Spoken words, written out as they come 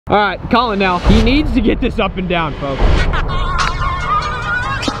All right, Colin now. He needs to get this up and down, folks.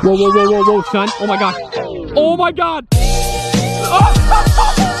 Whoa, whoa, whoa, whoa, whoa, son. Oh my God. Oh my God.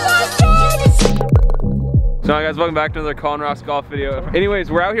 So guys, welcome back to another Colin Rocks golf video. Anyways,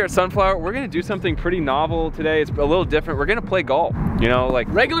 we're out here at Sunflower. We're gonna do something pretty novel today. It's a little different. We're gonna play golf. You know, like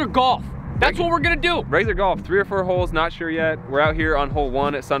regular golf. That's what we're gonna do. Regular golf, 3 or 4 holes, not sure yet. We're out here on hole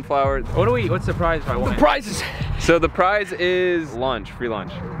 1 at Sunflower. What's the prize if I win? The prizes. So the prize is lunch, free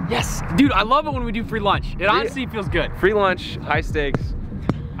lunch. Yes, dude, I love it when we do free lunch. It honestly feels good. Free lunch, high stakes.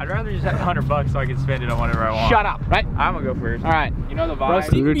 I'd rather just have $100 so I can spend it on whatever I want. Shut up, right? I'm gonna go first. All right. You know the Bro, vibe.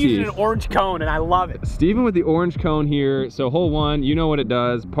 Steven using an orange cone and I love it. Steven with the orange cone here. So hole 1, you know what it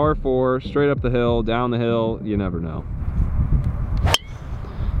does. Par 4, straight up the hill, down the hill, you never know.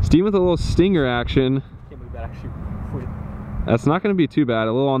 Steven with a little stinger action. Can't believe that actually. That's not gonna be too bad.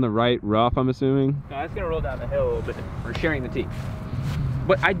 A little on the right rough, I'm assuming. No, it's gonna roll down the hill a little bit. We're sharing the tee.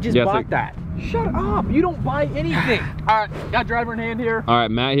 But I just bought that. Shut up, you don't buy anything. All right, got driver in hand here. All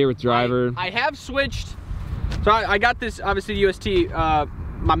right, Matt here with driver. I have switched. So I got this, obviously UST,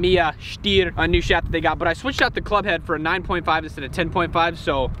 Mamiya Stier, a new shaft that they got, but I switched out the club head for a 9.5 instead of 10.5,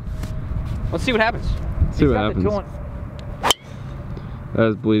 so let's see what happens. See what happens. That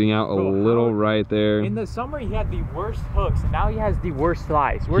is bleeding out a little right there. In the summer, he had the worst hooks. Now he has the worst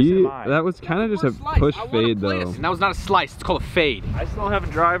slice. Worse than mine. That was kind of just a push fade, though. And that was not a slice. It's called a fade. I still have a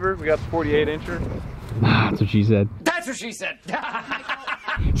driver. We got the 48 incher. That's what she said. That's what she said.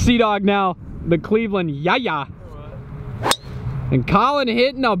 Sea-Dog now, the Cleveland Yaya. And Colin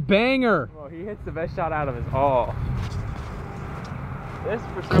hitting a banger. Well, he hits the best shot out of his all. This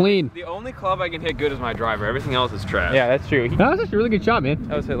for clean. The only club I can hit good is my driver. Everything else is trash. Yeah, that's true. That was actually a really good shot, man.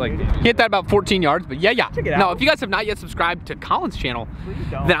 That was hit like. Hit that about 14 yards, but yeah. Check it out. Now, if you guys have not yet subscribed to Colin's channel,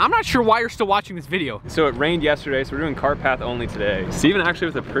 then I'm not sure why you're still watching this video. So it rained yesterday, so we're doing cart path only today. Steven actually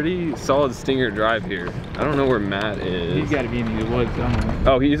with a pretty solid stinger drive here. I don't know where Matt is. He's got to be in the woods somewhere.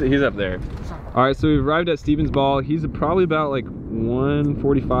 Oh, he's up there. All right, so we've arrived at Steven's ball. He's probably about like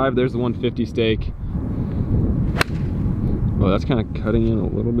 145. There's the 150 stake. Oh, that's kind of cutting in a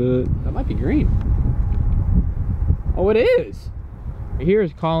little bit. That might be green. Oh, it is.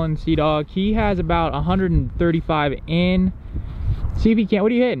 Here's Colin, Sea-Dog. He has about 135 in. See if he can.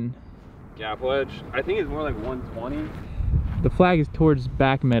 What are you hitting? Gap wedge. I think it's more like 120. The flag is towards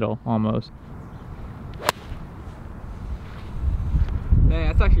back middle, almost. Man,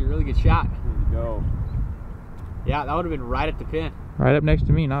 that's actually a really good shot. Here we go. Yeah, that would have been right at the pin. Right up next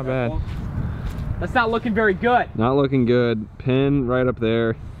to me, not bad. That's not looking very good. Not looking good. Pin right up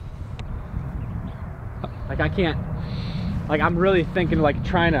there. Like I can't, like I'm really thinking like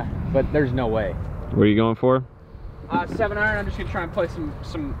trying to, but there's no way. What are you going for? 7 iron, I'm just gonna try and play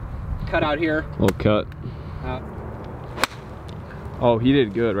some cut out here. Little cut. Oh, he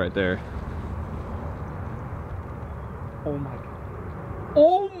did good right there. Oh my god.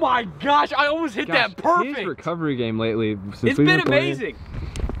 Oh my gosh, I almost hit that perfect. His recovery game lately. It's been amazing.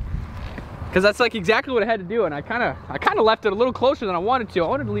 Because that's like exactly what I had to do, and I kind of left it a little closer than I wanted to. I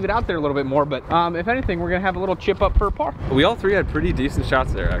wanted to leave it out there a little bit more, but if anything, we're gonna have a little chip up for a par. We all 3 had pretty decent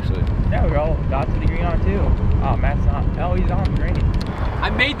shots there, actually. Yeah, we all got to the green on it too. Oh, Matt's not. Oh, he's on the green. I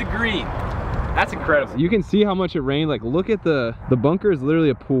made the green. That's incredible. You can see how much it rained. Like, look at the bunker is literally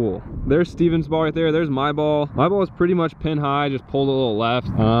a pool. There's Steven's ball right there. There's my ball. My ball is pretty much pin high, just pulled a little left.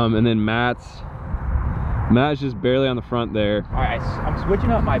 And then Matt's just barely on the front there. All right, I'm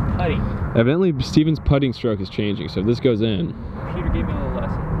switching up my putting. Evidently, Steven's putting stroke is changing, so if this goes in. Peter gave me a little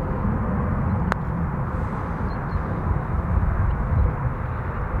lesson.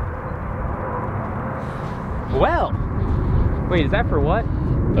 Well, wait, is that for what?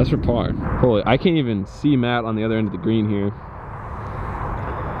 That's for par. Holy, I can't even see Matt on the other end of the green here.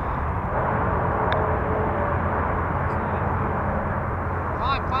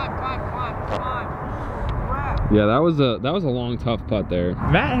 Yeah, that was a long, tough putt there.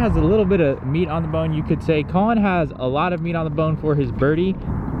 Matt has a little bit of meat on the bone, you could say. Colin has a lot of meat on the bone for his birdie.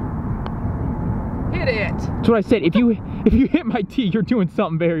 Hit it. That's what I said. If you hit my tee, you're doing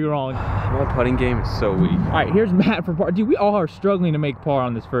something very wrong. My putting game is so weak. All right, here's Matt for par. Dude, we all are struggling to make par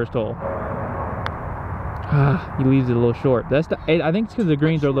on this first hole. He leaves it a little short. I think it's because the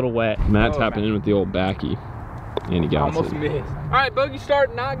greens are a little wet. Matt's tapping in with the old backy, and he got it. Almost missed. All right, bogey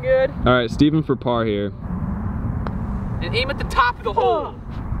start, not good. All right, Steven for par here. And aim at the top of the hole.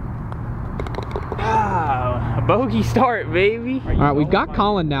 A bogey start, baby. All right, we've got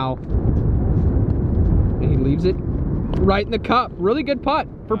Colin now. And he leaves it right in the cup. Really good putt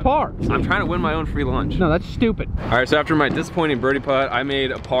for par. I'm trying to win my own free lunch. No, that's stupid. All right, so after my disappointing birdie putt, I made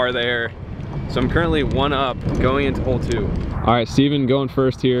a par there. So I'm currently 1 up going into hole 2. All right, Steven going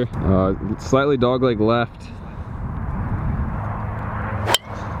first here. Slightly dogleg left.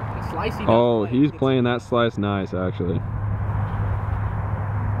 Oh, he's playing that slice nice, actually.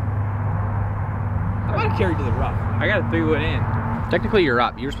 I might have carried to the rough. I got a 3-wood in. Technically, you're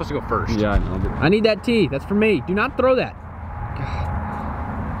up. You're supposed to go first. Yeah, I know. But I need that tee. That's for me. Do not throw that.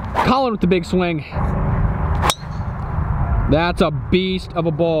 God. Colin with the big swing. That's a beast of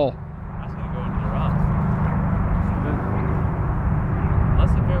a ball. That's gonna go into the rough.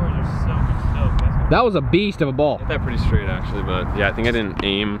 Unless the fairways are soaked. That was a beast of a ball. hit that pretty straight, actually, but yeah, I think I didn't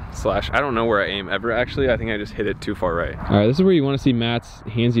aim / I don't know where I aim ever, actually. I think I just hit it too far right. All right, this is where you want to see Matt's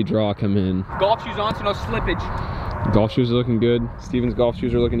handsy draw come in. Golf shoes on, so no slippage. Golf shoes are looking good. Steven's golf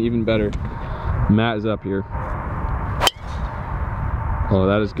shoes are looking even better. Matt is up here. Oh,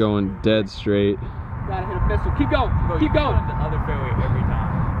 that is going dead straight. Gotta hit a pistol. Keep going. Keep going. The other fairway every time.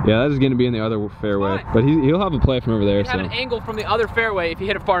 Yeah, that is going to be in the other fairway. But he'll have a play from over there. You have an angle from the other fairway if you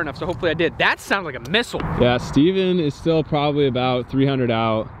hit it far enough, so hopefully I did. That sounded like a missile. Yeah, Steven is still probably about 300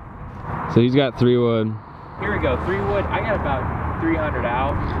 out. So he's got 3-wood. Here we go, 3-wood. I got about 300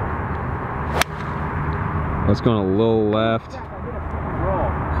 out. That's going a little left.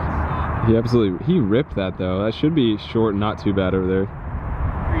 He ripped that though. That should be short and not too bad over there.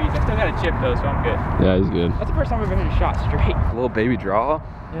 I still got a chip though, so I'm good. Yeah, he's good. That's the first time I've ever hit a shot straight. A little baby draw.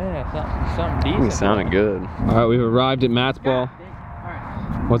 Yeah, something decent. It sounded good. All right, we've arrived at Matt's ball.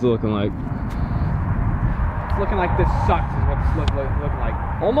 Alright. What's it looking like? It's looking like this sucks is what it's looking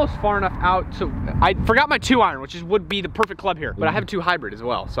like. Almost far enough out to... I forgot my 2-iron, which would be the perfect club here. But I have a 2 hybrid as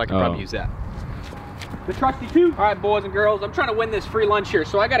well, so I can probably use that. The trusty 2. All right, boys and girls, I'm trying to win this free lunch here,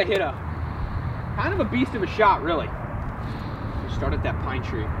 so I got to hit a... kind of a beast of a shot, really. We start at that pine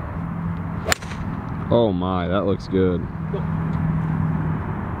tree. Oh my, that looks good. Go.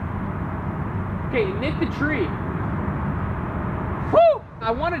 Okay, nip the tree. Woo!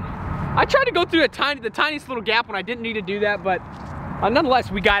 I tried to go through the tiniest little gap when I didn't need to do that, but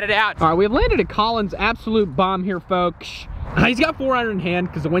nonetheless, we got it out. All right, we have landed at Colin's absolute bomb here, folks. He's got 4-iron in hand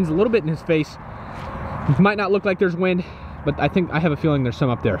because the wind's a little bit in his face. It might not look like there's wind, but I have a feeling there's some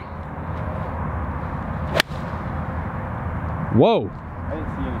up there. Whoa! I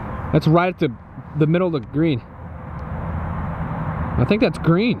didn't see anything. That's right at the middle of the green. I think that's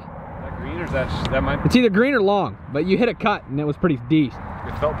green. Is that green or is that might be... It's either green or long, but you hit a cut and it was pretty decent.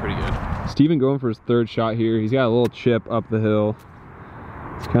 It felt pretty good. Steven going for his 3rd shot here. He's got a little chip up the hill.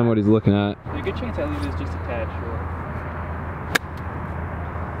 It's kind of what he's looking at. There's a good chance I leave this just a tad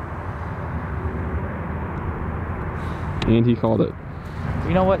short. And he called it.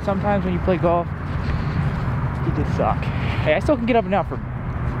 You know what? Sometimes when you play golf, you just suck. Hey, I still can get up and down for...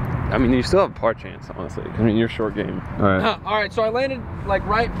 I mean, you still have a par chance, honestly. I mean, you're short game. All right. All right, so I landed like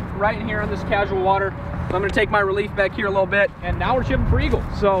right in here on this casual water. So I'm gonna take my relief back here a little bit, and now we're chipping for eagle.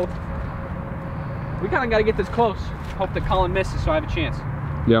 So we kind of got to get this close. Hope that Colin misses, so I have a chance.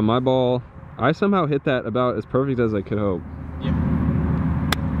 Yeah, my ball, I somehow hit that about as perfect as I could hope. Yep.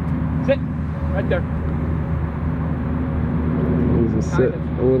 Sit right there. Needs to sit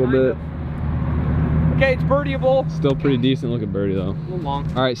a little bit. Okay, it's birdieable. Still pretty decent looking birdie though. A little long.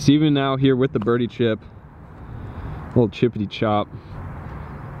 All right, Steven now here with the birdie chip. A little chippity chop.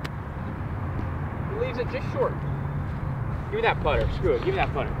 He leaves it just short. Give me that putter. Screw it. Give me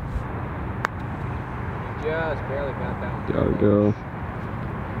that putter. Just barely got that one. Gotta go.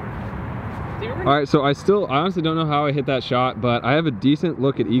 All right, so I honestly don't know how I hit that shot, but I have a decent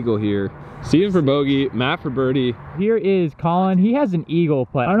look at eagle here. Steven for bogey, Matt for birdie. Here is Colin. He has an eagle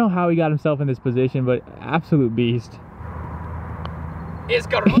putt. I don't know how he got himself in this position, but absolute beast. It's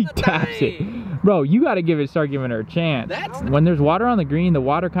gonna He taps it. Bro, you got to start giving her a chance. When there's water on the green, the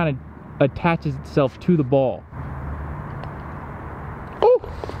water kind of attaches itself to the ball. Oh!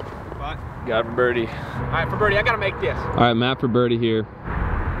 Got it for birdie. All right, for birdie, I gotta make this. All right, Matt for birdie here.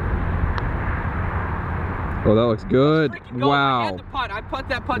 Oh, that looks good. Wow. I putt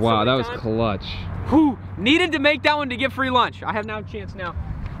that putt. Wow, so that was times. clutch. Whew, needed to make that one to get free lunch. I have now a chance now.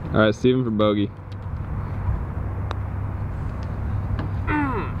 All right, Steven for bogey.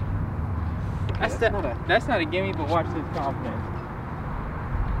 That's not a gimme, but watch this confidence.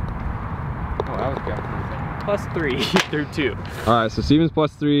 Oh, that was good. +3 through 2. All right, so Steven's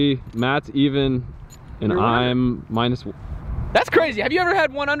 +3, Matt's even, and You're I'm -1. That's crazy. Have you ever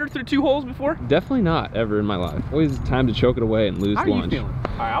had 1 under through 2 holes before? Definitely not ever in my life. Always time to choke it away and lose How are you lunch. feeling?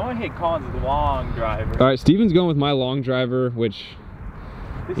 All right, I want to hit Colin's long driver. All right, Steven's going with my long driver, which,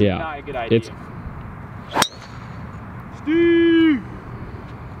 This yeah, is not a good idea. it's Steve!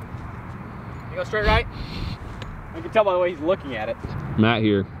 You go straight right? I can tell by the way he's looking at it. Matt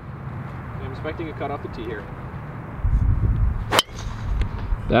here. I'm expecting a cut off the tee here.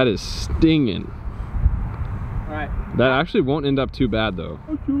 That is stinging. All right. That actually won't end up too bad though.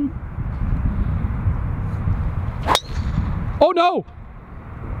 Oh no!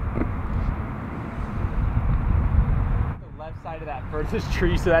 The left side of that furthest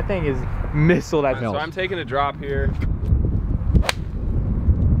tree, so that thing is missile that So I'm taking a drop here.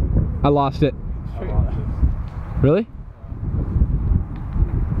 I lost it. Really?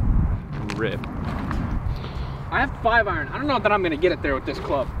 Rip. I have 5-iron. I don't know that I'm gonna get it there with this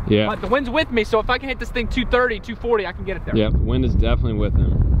club. Yeah. But the wind's with me, so if I can hit this thing 230, 240, I can get it there. Yep, the wind is definitely with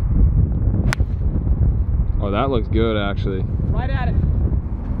him. Oh, that looks good actually. Right at it.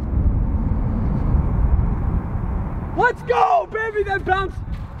 Let's go, baby, that bounce.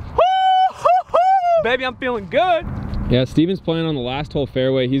 Baby, I'm feeling good. Yeah, Steven's playing on the last hole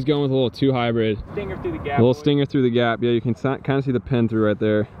fairway. He's going with a little 2 hybrid. Stinger through the gap. A little stinger through the gap. Yeah, you can kind of see the pin through right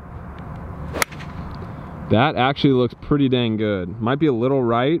there. That actually looks pretty dang good. Might be a little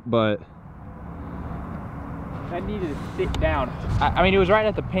right, but That needed to sit down. I mean, it was right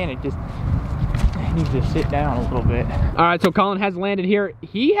at the pin. It just needs to sit down a little bit. All right, so Colin has landed here.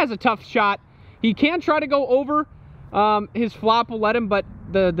 He has a tough shot. He can try to go over. His flop will let him, but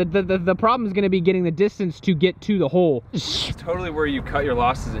the problem is going to be getting the distance to get to the hole. it's totally where you cut your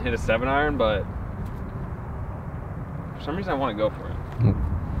losses and hit a 7-iron, but for some reason I want to go for it.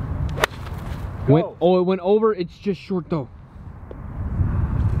 It went over. It's just short though.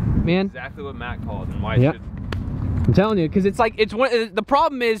 Man, Exactly what Matt called and why Yep. should. I'm telling you, because it's like the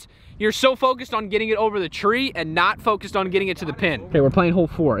problem is you're so focused on getting it over the tree and not focused on getting it to the pin. Okay, we're playing hole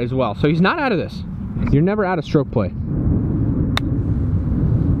 4 as well, so he's not out of this. You're never out of stroke play.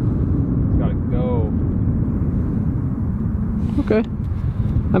 Gotta go. Okay.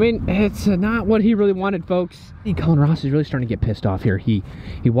 I mean, it's not what he really wanted, folks. I think Colin Ross is really starting to get pissed off here. He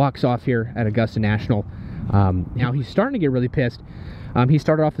walks off here at Augusta National. Now he's starting to get really pissed. He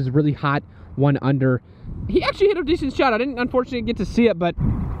started off as a really hot 1 under. He actually hit a decent shot. I didn't unfortunately get to see it, but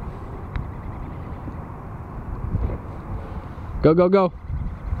go, go, go.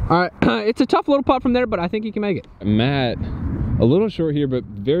 All right, it's a tough little putt from there, but I think he can make it. Matt, a little short here, but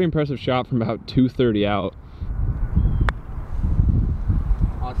very impressive shot from about 230 out.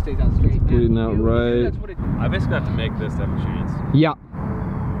 Oh, it stays out straight. Bleeding out right. That's what it, I basically have to make this to have a chance. yeah.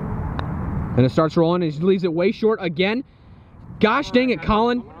 And it starts rolling, and he leaves it way short again. Gosh dang it,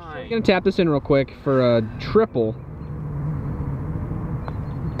 Colin. I'm gonna tap this in real quick for a triple.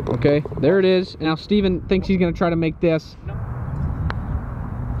 Okay, there it is. Now Steven thinks he's gonna try to make this.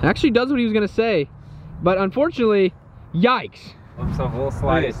 Actually does what he was gonna say, but unfortunately, yikes. Oops, a little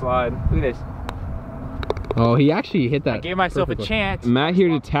slidey slide. Look at this. Oh, he actually hit that. I gave myself perfectly. a chance. Matt here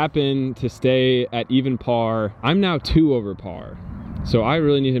to tap in to stay at even par. I'm now 2 over par. So I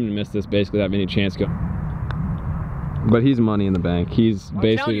really need him to miss this basically that many chance go. But he's money in the bank. He's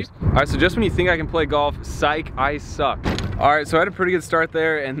basically just... All right, so just when you think I can play golf, psych, I suck. All right, so I had a pretty good start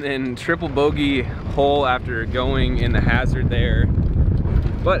there and then triple bogey hole after going in the hazard there.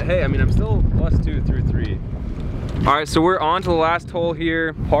 But hey, I mean, I'm still +2 through 3. All right, so we're on to the last hole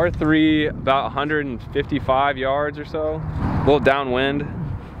here. Par 3, about 155 yards or so. A little downwind.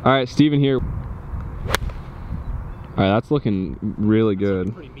 All right, Steven here. All right, that's looking really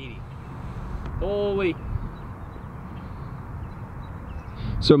good. Pretty meaty. Holy.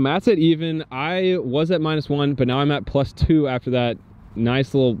 So Matt's at even. I was at -1, but now I'm at +2 after that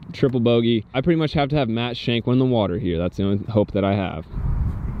nice little triple bogey. I pretty much have to have Matt shank one in the water here. That's the only hope that I have.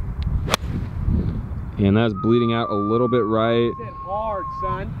 And that's bleeding out a little bit right. Hit hard,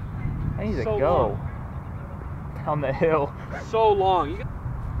 son. I need to So go down the hill. So long.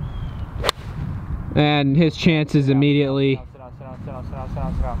 And his chances immediately. Sit down, sit down, sit down, sit down, sit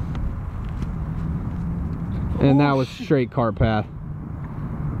down, sit down. And that was straight car path.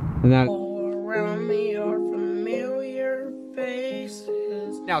 And that. Around me are familiar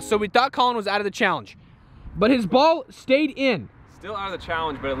faces. Now, so we thought Colin was out of the challenge, but his ball stayed in. Still out of the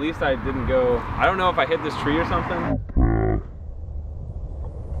challenge, but at least I didn't go. I don't know if I hit this tree or something.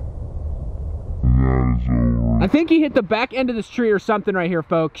 I think he hit the back end of this tree or something right here,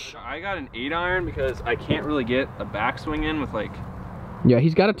 folks. I got an 8-iron because I can't really get a backswing in with like... Yeah,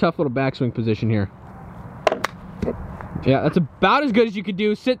 he's got a tough little backswing position here. Yeah, that's about as good as you could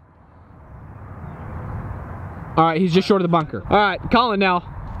do. Sit. All right, he's just short of the bunker. All right, Colin now.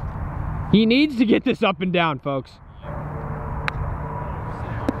 He needs to get this up and down, folks.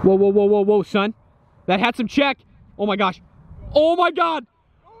 Whoa, whoa, whoa, whoa, whoa, son. That had some check. Oh my gosh. Oh my God.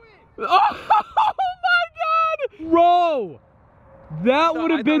 Oh my God. Bro. That would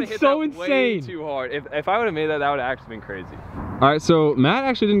have been so insane. Way too hard. If I would have made that, that would have actually been crazy. All right, so Matt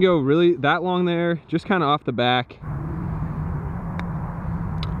actually didn't go really that long there, just kind of off the back.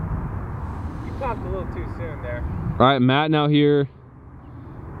 You popped a little too soon there. All right, Matt now here.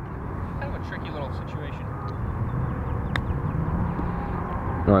 Kind of a tricky little situation.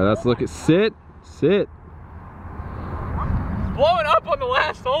 All right, let's look at sit. Blowing up on the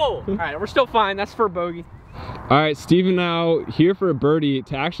last hole. All right, we're still fine. That's for a bogey. All right, Steven now here for a birdie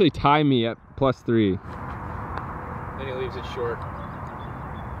to actually tie me at +3. Then he leaves it short.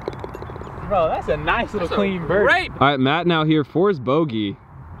 Bro, that's a nice little clean bird. Great. All right, Matt now here for his bogey.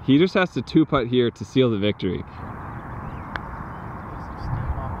 He just has to 2-putt here to seal the victory.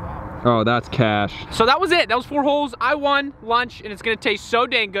 Oh, that's cash. So that was it. That was 4 holes. I won lunch, and it's gonna taste so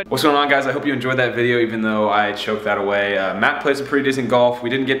dang good. What's going on, guys? I hope you enjoyed that video, even though I choked that away. Matt plays some pretty decent golf. We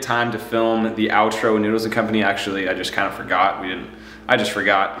didn't get time to film the outro, Noodles and Company. Actually, I just kind of forgot. I just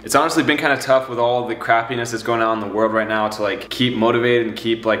forgot. It's honestly been kind of tough with all the crappiness that's going on in the world right now to like keep motivated and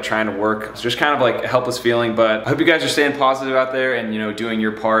keep like trying to work. It's just kind of like a helpless feeling, but I hope you guys are staying positive out there and, you know, doing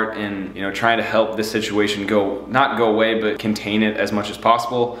your part in, you know, trying to help this situation not go away, but contain it as much as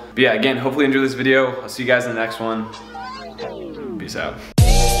possible. But yeah, again, hopefully you enjoy this video. I'll see you guys in the next one. Peace out.